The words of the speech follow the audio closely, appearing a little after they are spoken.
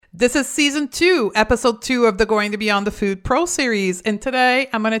This is season 2, episode 2 of the Going to Beyond the Food Pro series. And today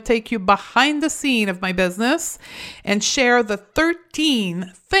I'm going to take you behind the scene of my business and share the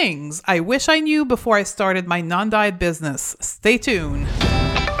 13 things I wish I knew before I started my non-diet business. Stay tuned.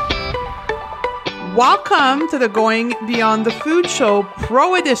 Welcome to the Going Beyond the Food Show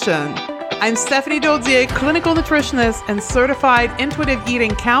Pro Edition. I'm Stephanie Dodier, clinical nutritionist and certified intuitive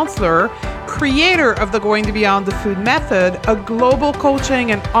eating counselor, creator of the Going to Beyond the Food method, a global coaching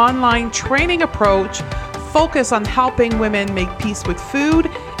and online training approach focused on helping women make peace with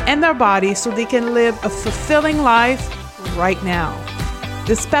food and their body so they can live a fulfilling life right now.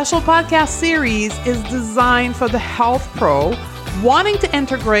 This special podcast series is designed for the health pro wanting to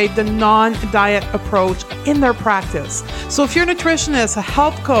integrate the non-diet approach in their practice. So if you're a nutritionist, a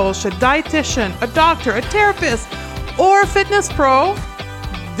health coach, a dietitian, a doctor, a therapist, or a fitness pro,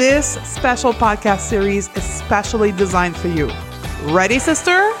 this special podcast series is specially designed for you. Ready,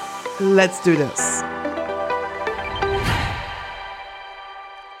 sister? Let's do this.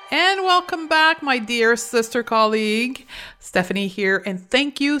 And welcome back, my dear sister colleague. Stephanie here, and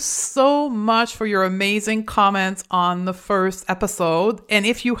thank you so much for your amazing comments on the first episode. And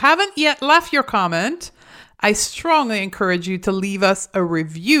if you haven't yet left your comment, I strongly encourage you to leave us a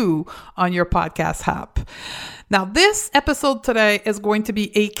review on your podcast app. Now, this episode today is going to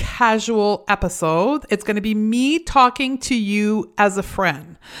be a casual episode. It's going to be me talking to you as a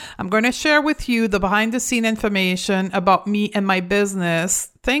friend. I'm going to share with you the behind the scene information about me and my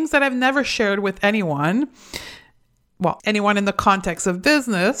business, things that I've never shared with anyone. Well, anyone in the context of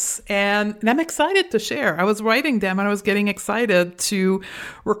business, and I'm excited to share. I was writing them and I was getting excited to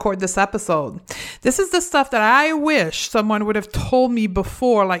record this episode. This is the stuff that I wish someone would have told me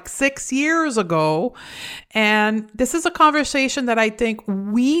before, like 6 years ago. And this is a conversation that I think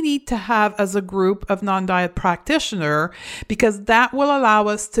we need to have as a group of non-diet practitioners, because that will allow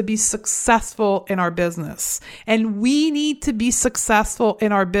us to be successful in our business. And we need to be successful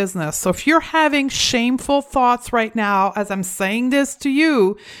in our business. So if you're having shameful thoughts right now, as I'm saying this to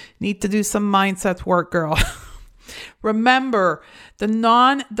you, need to do some mindset work, girl. Remember, the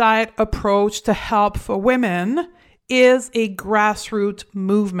non-diet approach to help for women is a grassroots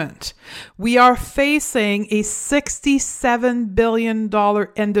movement. We are facing a $67 billion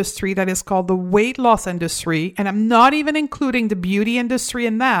industry that is called the weight loss industry. And I'm not even including the beauty industry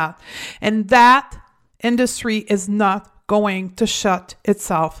in that. And that industry is not going to shut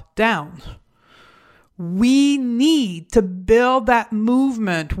itself down. We need to build that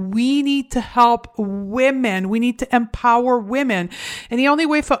movement. We need to help women. We need to empower women. And the only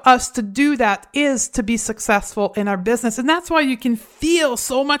way for us to do that is to be successful in our business. And that's why you can feel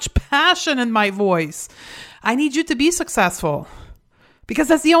so much passion in my voice. I need you to be successful, because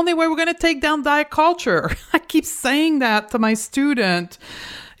that's the only way we're going to take down diet culture. I keep saying that to my student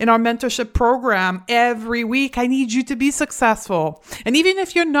in our mentorship program every week. I need you to be successful. And even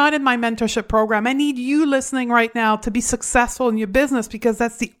if you're not in my mentorship program, I need you listening right now to be successful in your business, because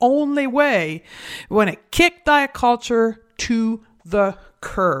that's the only way we want to kick diet culture to the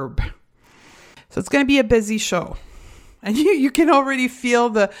curb. So it's going to be a busy show. And you can already feel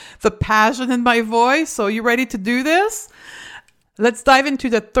the passion in my voice. So you ready to do this? Let's dive into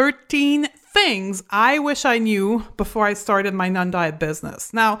the 13 things I wish I knew before I started my non-diet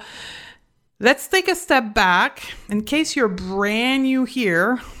business. Now, let's take a step back. In case you're brand new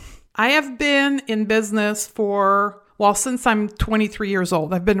here, I have been in business since I'm 23 years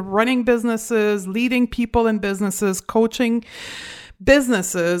old. I've been running businesses, leading people in businesses, coaching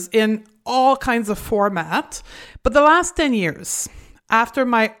businesses in all kinds of format. But the last 10 years, after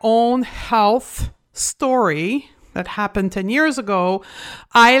my own health story that happened 10 years ago,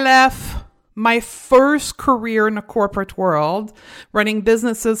 I left my first career in the corporate world, running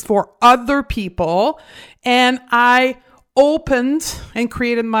businesses for other people, and I opened and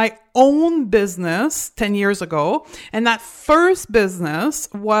created my own business 10 years ago. And that first business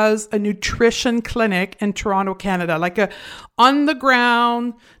was a nutrition clinic in Toronto, Canada, like a on the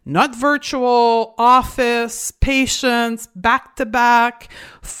ground, not virtual, office, patients, back to back,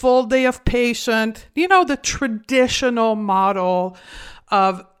 full day of patient, the traditional model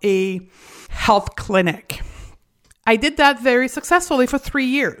of a health clinic. I did that very successfully for 3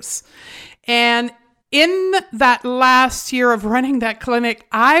 years. And in that last year of running that clinic,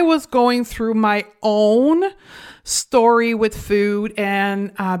 I was going through my own story with food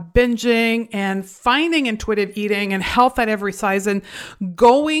and binging and finding intuitive eating and health at every size, and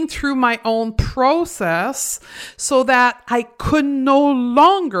going through my own process so that I could no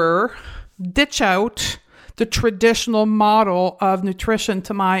longer ditch out the traditional model of nutrition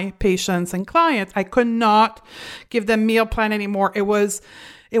to my patients and clients. I could not give them meal plan anymore. It was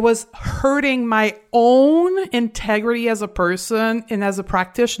It was hurting my own integrity as a person and as a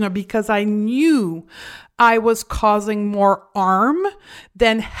practitioner because I knew I was causing more harm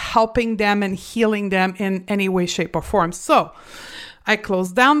than helping them and healing them in any way, shape, or form. So I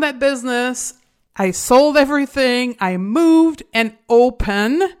closed down that business. I sold everything. I moved and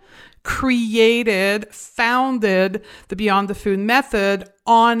founded the Beyond the Food Method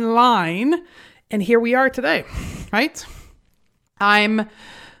online. And here we are today, right? I'm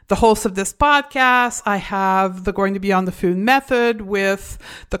the host of this podcast. I have the Going to Beyond the Food Method with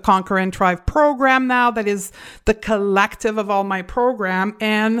the Conquer and Thrive program now. That is the collective of all my program.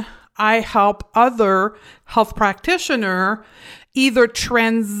 And I help other health practitioners either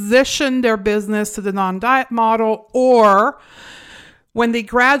transition their business to the non-diet model, or when they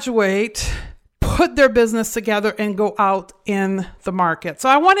graduate, put their business together and go out in the market. So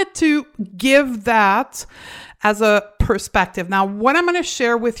I wanted to give that as a perspective. Now, what I'm going to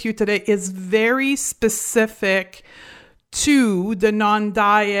share with you today is very specific to the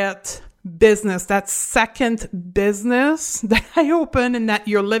non-diet business, that second business that I opened and that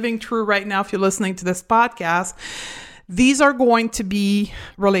you're living through right now if you're listening to this podcast. These are going to be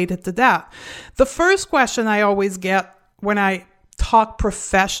related to that. The first question I always get when I talk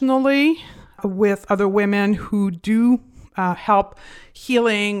professionally with other women who do help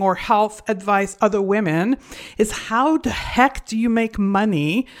healing or health advise other women is, how the heck do you make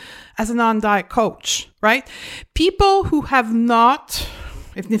money as a non-diet coach, right? People who have not,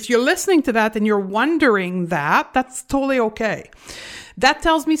 if you're listening to that and you're wondering that, that's totally okay. That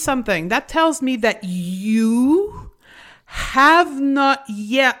tells me something. That tells me that you have not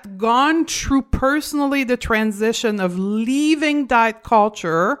yet gone through personally the transition of leaving diet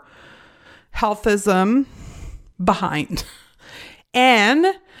culture, healthism behind. And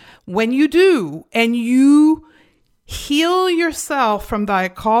when you do, and you heal yourself from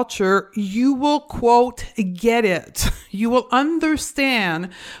diet culture, you will, quote, get it. You will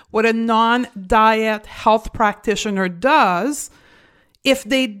understand what a non-diet health practitioner does if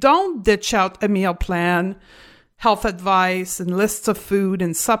they don't ditch out a meal plan, health advice, and lists of food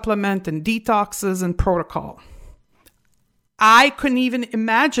and supplement and detoxes and protocol. I couldn't even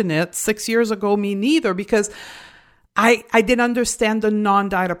imagine it 6 years ago, me neither, because I didn't understand the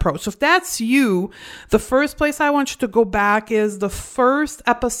non-diet approach. So if that's you, the first place I want you to go back is the first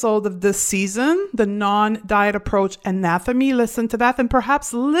episode of this season, the non-diet approach anatomy. Listen to that, and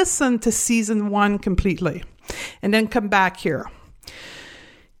perhaps listen to season 1 completely, and then come back here.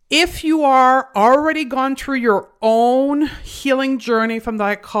 If you are already gone through your own healing journey from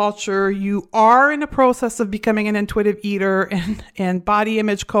diet culture, you are in the process of becoming an intuitive eater and body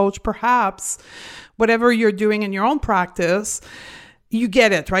image coach, perhaps whatever you're doing in your own practice, you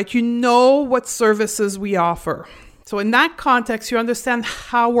get it, right? You know what services we offer. So in that context, you understand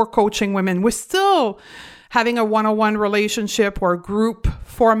how we're coaching women. We're still having a one-on-one relationship or a group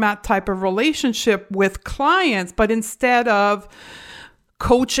format type of relationship with clients, but instead of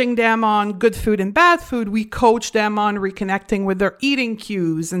coaching them on good food and bad food, we coach them on reconnecting with their eating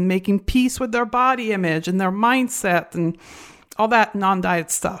cues and making peace with their body image and their mindset and all that non-diet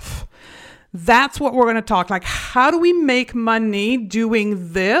stuff. That's what we're going to talk like. How do we make money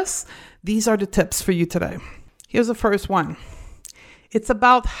doing this? These are the tips for you today. Here's the first one. It's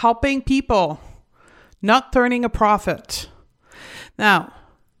about helping people, not turning a profit. Now,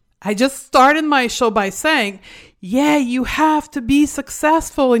 I just started my show by saying, yeah, you have to be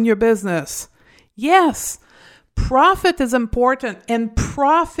successful in your business. Yes, profit is important, and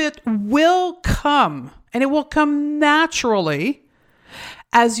profit will come, and it will come naturally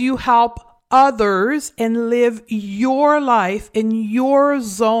as you help others and live your life in your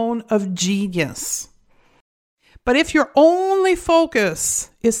zone of genius. But if your only focus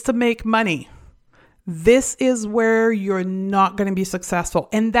is to make money, this is where you're not going to be successful.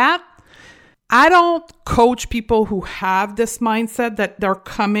 And that, I don't coach people who have this mindset that they're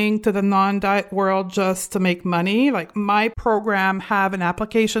coming to the non-diet world just to make money. Like, my program have an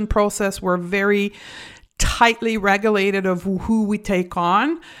application process. We're very tightly regulated of who we take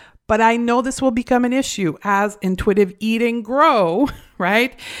on. But I know this will become an issue as intuitive eating grow,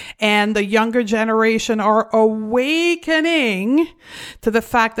 right? And the younger generation are awakening to the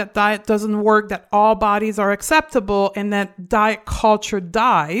fact that diet doesn't work, that all bodies are acceptable, and that diet culture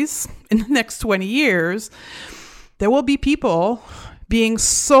dies in the next 20 years. There will be people being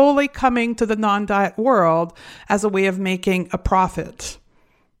solely coming to the non-diet world as a way of making a profit.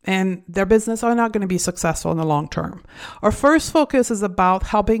 And their business are not going to be successful in the long term. Our first focus is about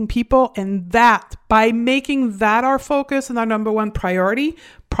helping people, and that, by making that our focus and our number one priority,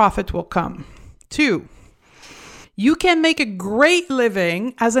 profit will come. 2, You can make a great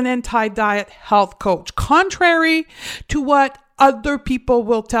living as an anti-diet health coach, contrary to what other people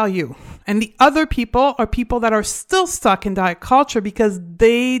will tell you. And the other people are people that are still stuck in diet culture because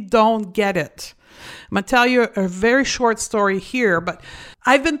they don't get it. I'm going to tell you a very short story here, but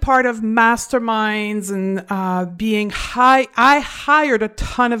I've been part of masterminds and I hired a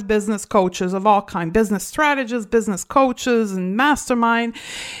ton of business coaches of all kinds, business strategists, business coaches, and mastermind.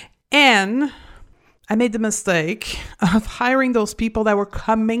 And I made the mistake of hiring those people that were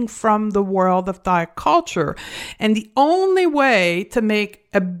coming from the world of diet culture. And the only way to make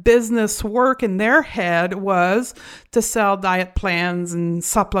a business work in their head was to sell diet plans and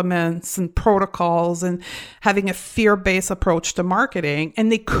supplements and protocols and having a fear-based approach to marketing.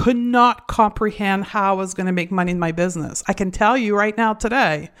 And they could not comprehend how I was going to make money in my business. I can tell you right now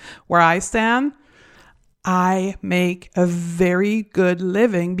today, where I stand, I make a very good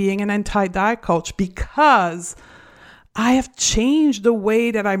living being an anti-diet coach because I have changed the way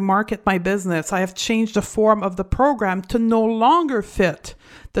that I market my business. I have changed the form of the program to no longer fit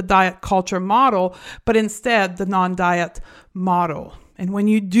the diet culture model, but instead the non-diet model. And when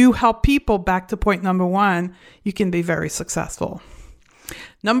you do help people, back to point number 1, you can be very successful.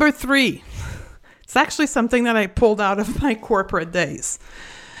 Number 3, it's actually something that I pulled out of my corporate days.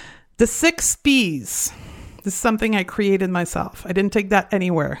 The 6 P's. This is something I created myself. I didn't take that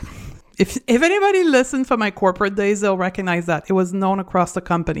anywhere. If anybody listens from my corporate days, they'll recognize that. It was known across the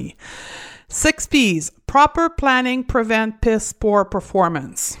company. 6 P's. Proper planning prevent piss poor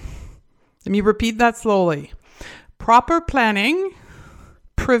performance. Let me repeat that slowly. Proper planning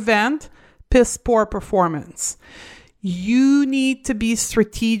prevent piss poor performance. You need to be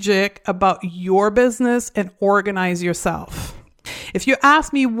strategic about your business and organize yourself. If you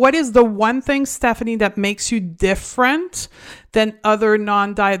ask me, what is the one thing, Stephanie, that makes you different than other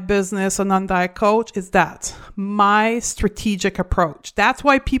non-diet business or non-diet coach, is that my strategic approach. That's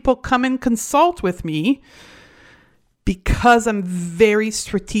why people come and consult with me, because I'm very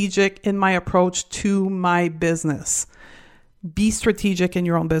strategic in my approach to my business. Be strategic in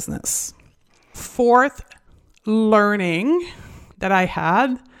your own business. 4th learning that I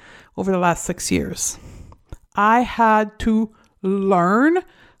had over the last 6 years. I had to learn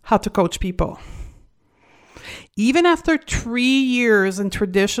how to coach people. Even after 3 years in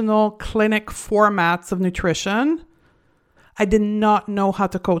traditional clinic formats of nutrition, I did not know how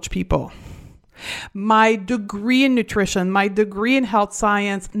to coach people. My degree in nutrition, my degree in health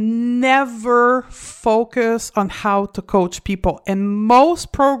science never focused on how to coach people. And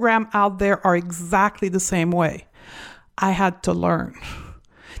most programs out there are exactly the same way. I had to learn.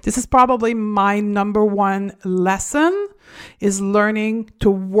 This is probably my number 1 lesson, is learning to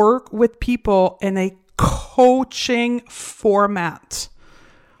work with people in a coaching format.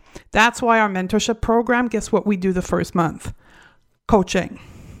 That's why our mentorship program, guess what we do the first month? Coaching.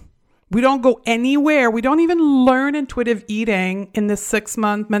 We don't go anywhere. We don't even learn intuitive eating in this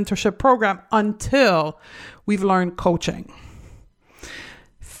 6-month mentorship program until we've learned coaching.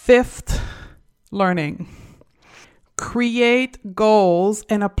 5th learning. Create goals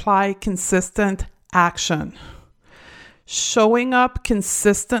and apply consistent action. Showing up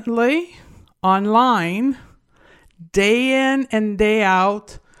consistently online, day in and day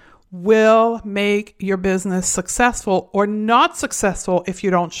out, will make your business successful or not successful if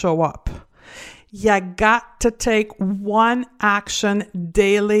you don't show up. You got to take 1 action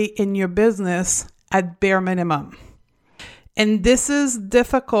daily in your business at bare minimum. And this is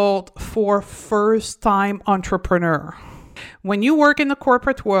difficult for first-time entrepreneur. When you work in the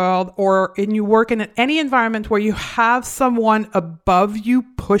corporate world or you work in any environment where you have someone above you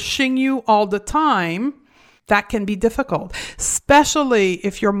pushing you all the time, that can be difficult, especially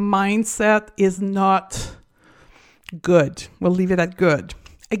if your mindset is not good. We'll leave it at good.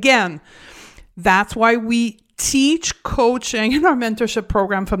 Again, that's why we teach coaching in our mentorship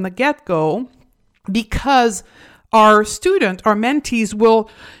program from the get-go, because our mentees will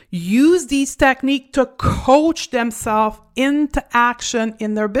use these techniques to coach themselves into action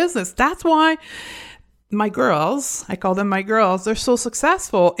in their business. That's why my girls, I call them my girls, they're so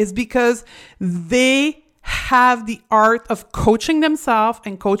successful, is because they have the art of coaching themselves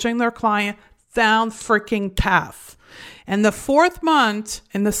and coaching their client down freaking path. And the 4th month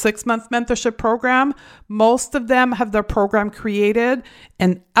in the 6-month mentorship program, most of them have their program created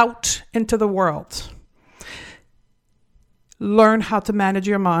and out into the world. Learn how to manage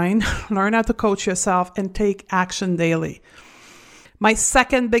your mind, learn how to coach yourself, and take action daily. My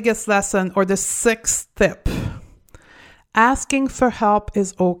second biggest lesson, or the 6th tip, asking for help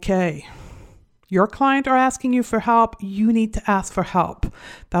is okay. Your client are asking you for help, you need to ask for help.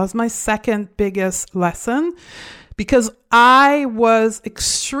 That was my second biggest lesson, because I was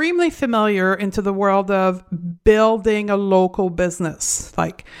extremely familiar into the world of building a local business,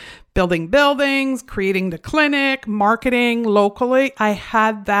 like building buildings, creating the clinic, marketing locally. I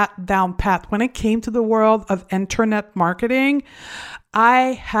had that down pat. When it came to the world of internet marketing,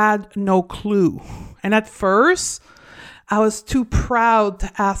 I had no clue. And at first, I was too proud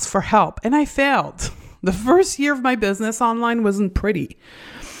to ask for help, and I failed. The first year of my business online wasn't pretty.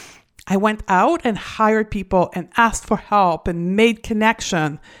 I went out and hired people and asked for help and made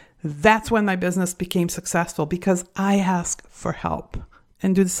connection. That's when my business became successful, because I asked for help.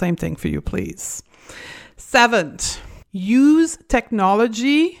 And do the same thing for you, please. 7th, use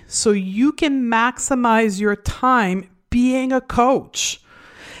technology so you can maximize your time being a coach.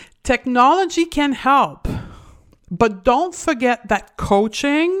 Technology can help, but don't forget that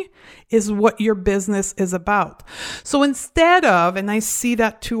coaching is what your business is about. So instead of, and I see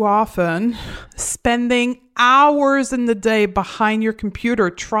that too often, spending hours in the day behind your computer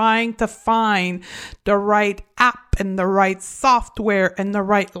trying to find the right app and the right software and the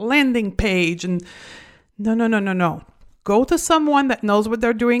right landing page, and no. Go to someone that knows what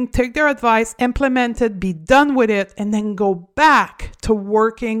they're doing, take their advice, implement it, be done with it, and then go back to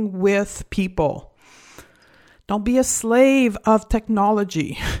working with people. Don't be a slave of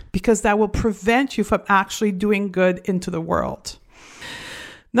technology, because that will prevent you from actually doing good into the world.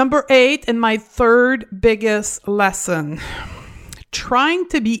 Number 8, and my third biggest lesson, trying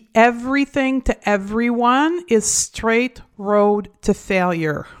to be everything to everyone is straight road to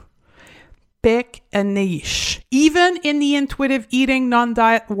failure. Pick a niche. Even in the intuitive eating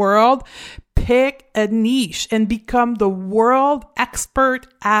non-diet world, pick a niche and become the world expert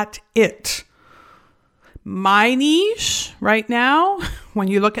at it. My niche right now, when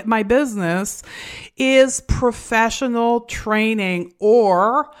you look at my business, is professional training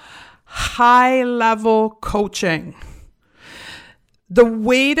or high-level coaching. The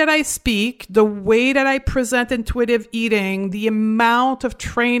way that I speak, the way that I present intuitive eating, the amount of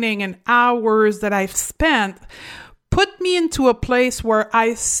training and hours that I've spent put me into a place where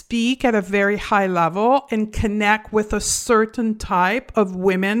I speak at a very high level and connect with a certain type of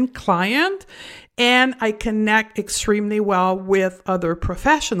women client. And I connect extremely well with other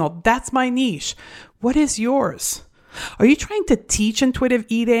professionals. That's my niche. What is yours? Are you trying to teach intuitive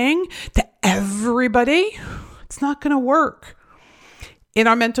eating to everybody? It's not going to work. In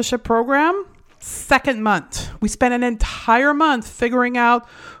our mentorship program, 2nd month, we spent an entire month figuring out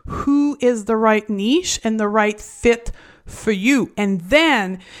who is the right niche and the right fit for you. And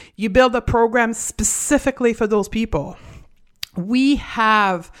then you build a program specifically for those people. We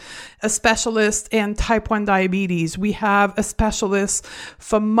have a specialist in type 1 diabetes. We have a specialist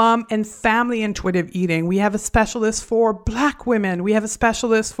for mom and family intuitive eating. We have a specialist for Black women. We have a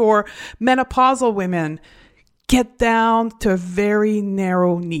specialist for menopausal women. Get down to a very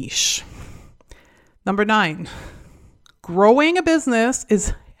narrow niche. Number 9, growing a business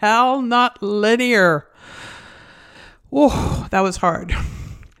is hell not linear. Oh, that was hard.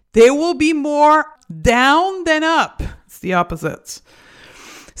 There will be more down than up. The opposites.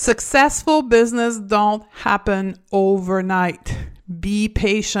 Successful business don't happen overnight. Be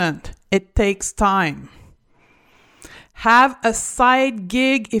patient. It takes time. Have a side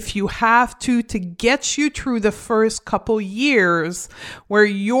gig if you have to get you through the first couple years where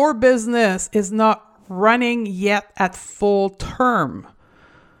your business is not running yet at full term.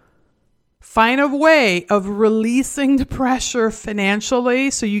 Find a way of releasing the pressure financially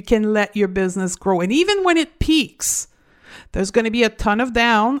so you can let your business grow. And even when it peaks, there's going to be a ton of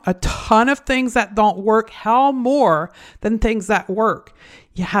down, a ton of things that don't work, hell more than things that work.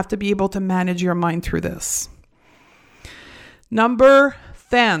 You have to be able to manage your mind through this. Number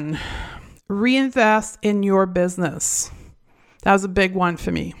 10, reinvest in your business. That was a big one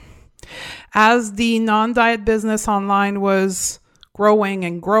for me. As the non-diet business online was growing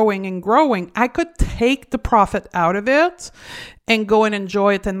and growing and growing, I could take the profit out of it and go and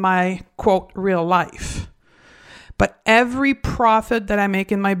enjoy it in my, quote, real life. But every profit that I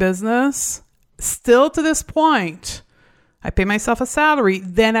make in my business, still to this point, I pay myself a salary,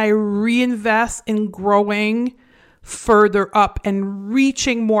 then I reinvest in growing further up and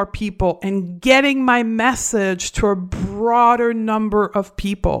reaching more people and getting my message to a broader number of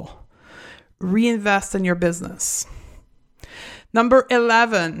people. Reinvest in your business. Number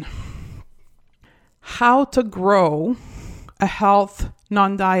 11, how to grow a health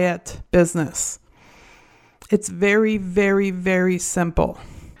non-diet business. It's very, very, very simple.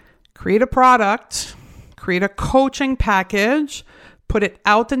 Create a product, create a coaching package, put it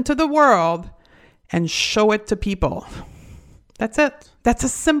out into the world, and show it to people. That's it. That's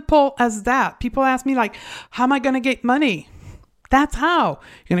as simple as that. People ask me like, how am I going to get money? That's how.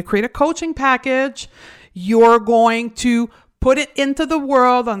 You're going to create a coaching package. You're going to put it into the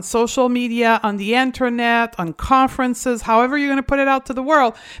world on social media, on the internet, on conferences, however you're going to put it out to the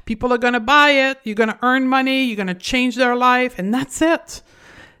world. People are going to buy it. You're going to earn money. You're going to change their life. And that's it.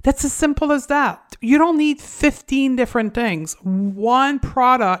 That's as simple as that. You don't need 15 different things. One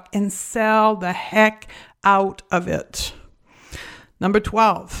product and sell the heck out of it. Number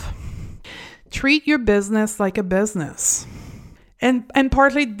 12, treat your business like a business. And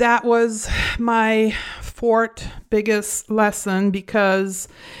partly that was my fourth biggest lesson, because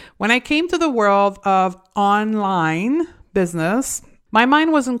when I came to the world of online business, my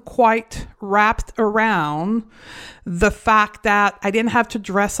mind wasn't quite wrapped around the fact that I didn't have to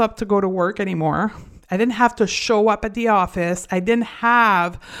dress up to go to work anymore. I didn't have to show up at the office. I didn't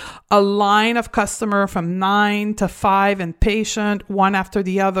have a line of customer from 9 to 5 and patient one after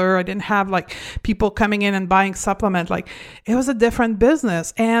the other. I didn't have like people coming in and buying supplement. Like, it was a different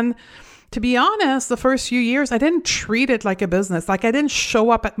business. And to be honest, the first few years, I didn't treat it like a business. Like, I didn't show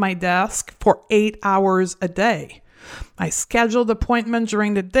up at my desk for 8 hours a day. I scheduled appointments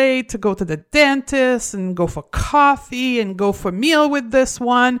during the day to go to the dentist and go for coffee and go for meal with this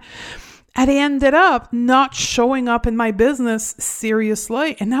one. And I ended up not showing up in my business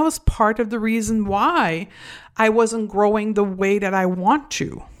seriously. And that was part of the reason why I wasn't growing the way that I want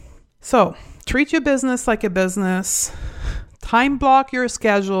to. So treat your business like a business. Time block your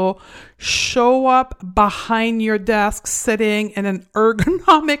schedule. Show up behind your desk, sitting in an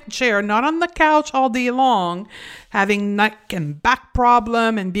ergonomic chair, not on the couch all day long, having neck and back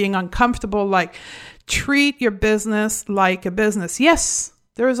problem and being uncomfortable. Like, treat your business like a business. Yes,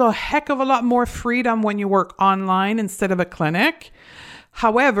 there is a heck of a lot more freedom when you work online instead of a clinic.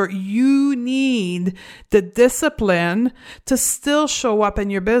 However, you need the discipline to still show up in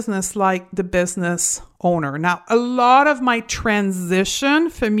your business like the business owner. Now, a lot of my transition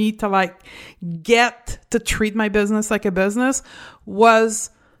for me to like get to treat my business like a business was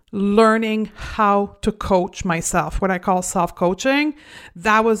learning how to coach myself, what I call self-coaching.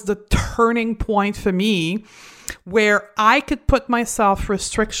 That was the turning point for me, where I could put myself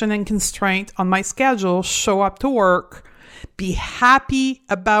restriction and constraint on my schedule, show up to work, be happy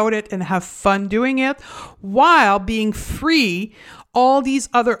about it and have fun doing it, while being free all these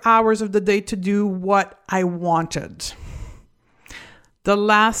other hours of the day to do what I wanted. The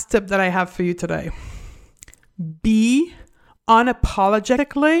last tip that I have for you today: be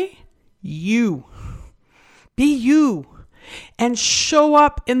unapologetically you. Be you and show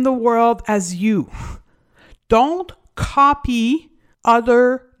up in the world as you. Don't copy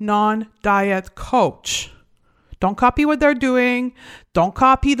other non-diet coach. Don't copy what they're doing. Don't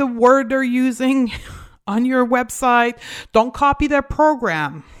copy the word they're using on your website. Don't copy their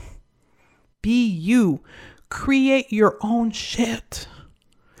program. Be you. Create your own shit.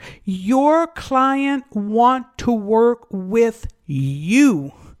 Your client want to work with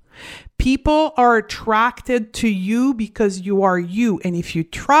you. People are attracted to you because you are you. And if you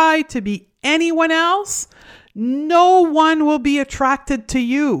try to be anyone else, no one will be attracted to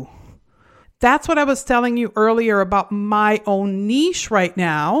you. That's what I was telling you earlier about my own niche right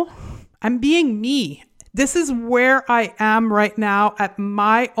now. I'm being me. This is where I am right now at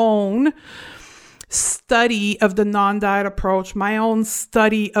my own study of the non-diet approach, my own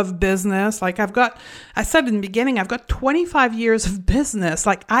study of business. Like I said in the beginning, I've got 25 years of business.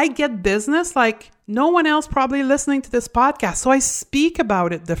 Like, I get business like no one else probably listening to this podcast. So I speak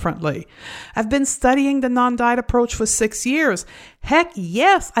about it differently. I've been studying the non-diet approach for 6 years. Heck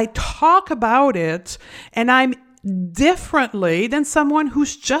yes, I talk about it, and I'm differently than someone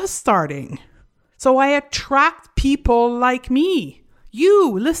who's just starting. So I attract people like me.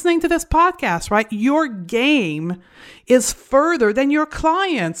 You listening to this podcast, right? Your game is further than your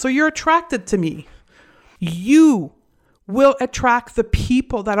client. So you're attracted to me. You will attract the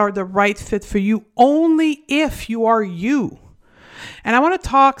people that are the right fit for you only if you are you. And I want to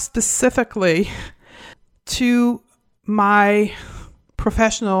talk specifically to my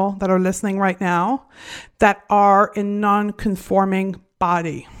professional that are listening right now that are in non-conforming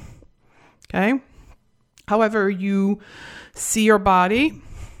body. Okay? However you see your body,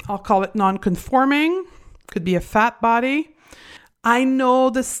 I'll call it non-conforming, could be a fat body. I know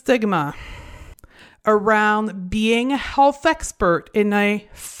the stigma around being a health expert in a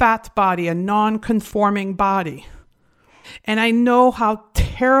fat body, a non-conforming body. And I know how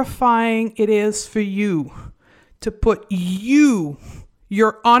terrifying it is for you to put you,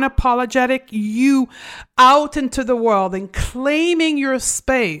 your unapologetic you, out into the world and claiming your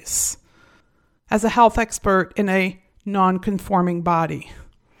space as a health expert in a non-conforming body.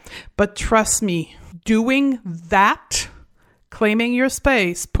 But trust me, doing that, claiming your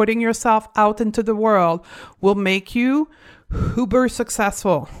space, putting yourself out into the world will make you uber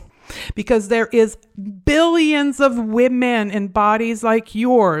successful. Because there is billions of women in bodies like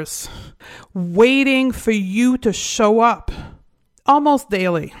yours waiting for you to show up almost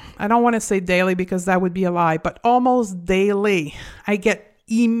daily. I don't want to say daily because that would be a lie, but almost daily. I get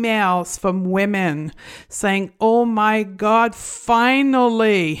emails from women saying, oh my God,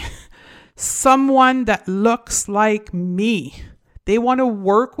 finally, someone that looks like me. They want to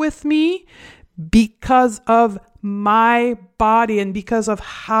work with me because of my body and because of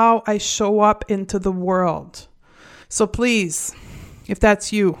how I show up into the world. So please, if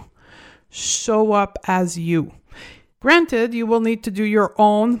that's you, show up as you. Granted, you will need to do your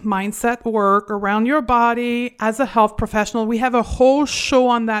own mindset work around your body as a health professional. We have a whole show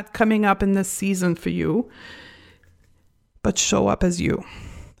on that coming up in this season for you. But show up as you.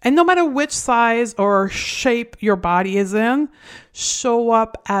 And no matter which size or shape your body is in, show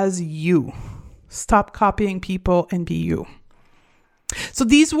up as you. Stop copying people and be you. So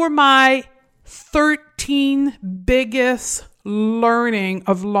these were my 13 biggest learning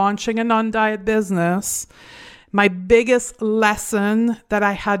of launching a non-diet business. My biggest lesson that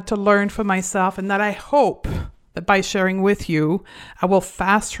I had to learn for myself, and that I hope that by sharing with you, I will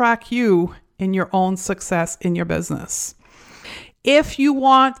fast track you in your own success in your business. If you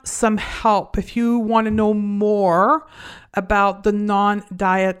want some help, if you want to know more about the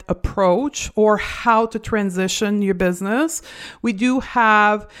non-diet approach or how to transition your business, we do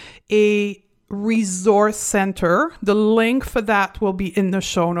have a resource center. The link for that will be in the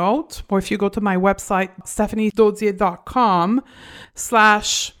show notes. Or if you go to my website,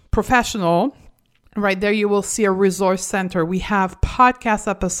 stephaniedodier.com/professional, right there you will see a resource center. We have podcast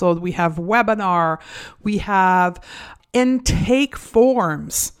episodes, we have webinar, we have intake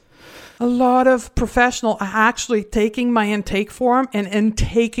forms. A lot of professionals are actually taking my intake form and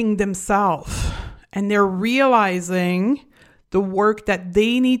intaking themselves. And they're realizing the work that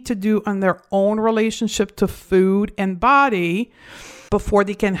they need to do on their own relationship to food and body before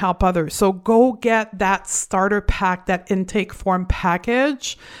they can help others. So go get that starter pack, that intake form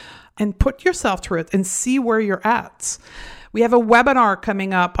package, and put yourself through it and see where you're at. We have a webinar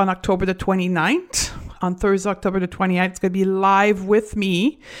coming up on October the 29th. On Thursday, October the 29th, it's going to be live with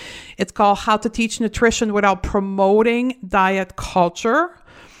me. It's called How to Teach Nutrition Without Promoting Diet Culture.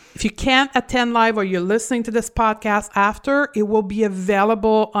 If you can't attend live or you're listening to this podcast after, it will be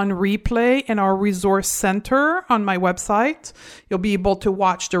available on replay in our resource center on my website. You'll be able to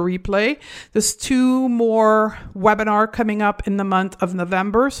watch the replay. There's 2 more webinars coming up in the month of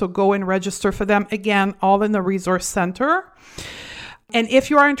November, so go and register for them. Again, all in the resource center. And if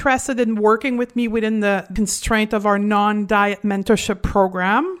you are interested in working with me within the constraint of our non-diet mentorship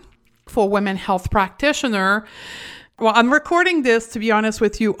program for women health practitioner, well, I'm recording this, to be honest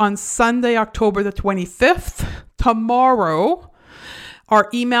with you, on Sunday, October the 25th. Tomorrow, our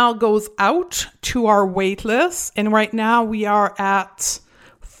email goes out to our wait list. And right now we are at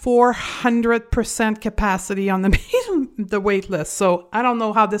 400% capacity on the wait list. So I don't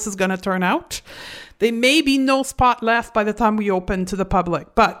know how this is going to turn out. There may be no spot left by the time we open to the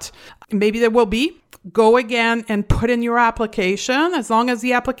public, but maybe there will be. Go again and put in your application. As long as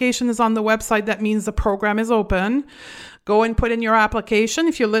the application is on the website, that means the program is open. Go and put in your application.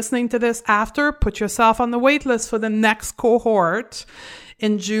 If you're listening to this after, put yourself on the wait list for the next cohort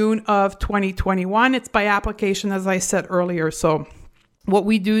in June of 2021. It's by application, as I said earlier. So what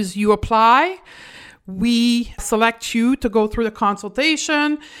we do is you apply. We select you to go through the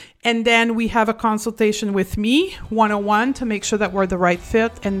consultation, and then we have a consultation with me, 101, to make sure that we're the right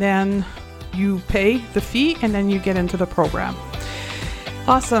fit, and then you pay the fee, and then you get into the program.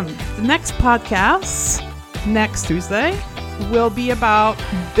 Awesome. The next podcast, next Tuesday, will be about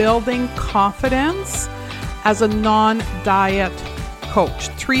building confidence as a non-diet coach.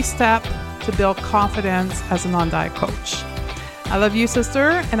 3-step to build confidence as a non-diet coach. I love you,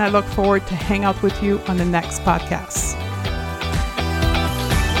 sister, and I look forward to hang out with you on the next podcast.